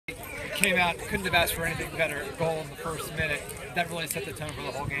came out, couldn't have asked for anything better. Goal in the first minute. That really set the tone for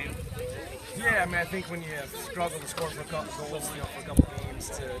the whole game. Yeah, I mean, I think when you struggle to score for a couple goals, for a couple games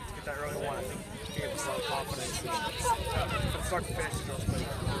to get that early one, I think it gave us a lot of confidence. From start to finish, the girls played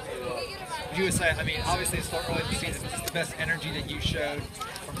really well. You would say, I mean, obviously it's still early in the season, but just the best energy that you showed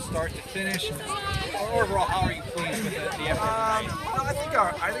from start to finish. Or overall, how are you pleased with the effort tonight? Well, I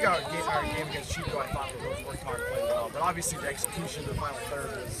think our game against Chico, I thought the girls worked hard and played well. But obviously the execution of the final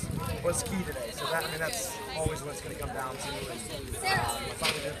third was key today. So that, I mean, that's always what it's going to come down to. And I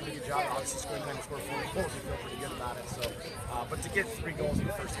thought we did a pretty good job. Obviously scoring 4 goals, we feel pretty good about it. So, but to get 3 goals in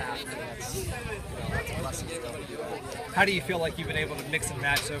the first half, I mean, that's a blessing to be able to do that. How do you feel like you've been able to mix and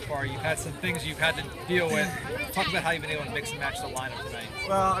match so far? You've had some things you've had to deal with. Talk about how you've been able to mix and match the lineup tonight.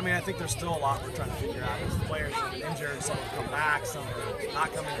 Well, I mean, I think there's still a lot we're trying to figure out. There's players that are injured, some have come back, some are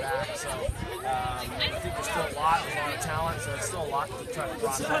not coming back. So I think there's still a lot of talent, so it's still a lot to try to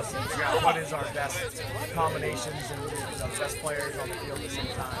process and figure out what is our best combinations and the best players on the field at the same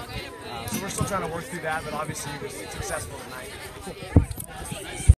time. So we're still trying to work through that, but obviously he was successful tonight.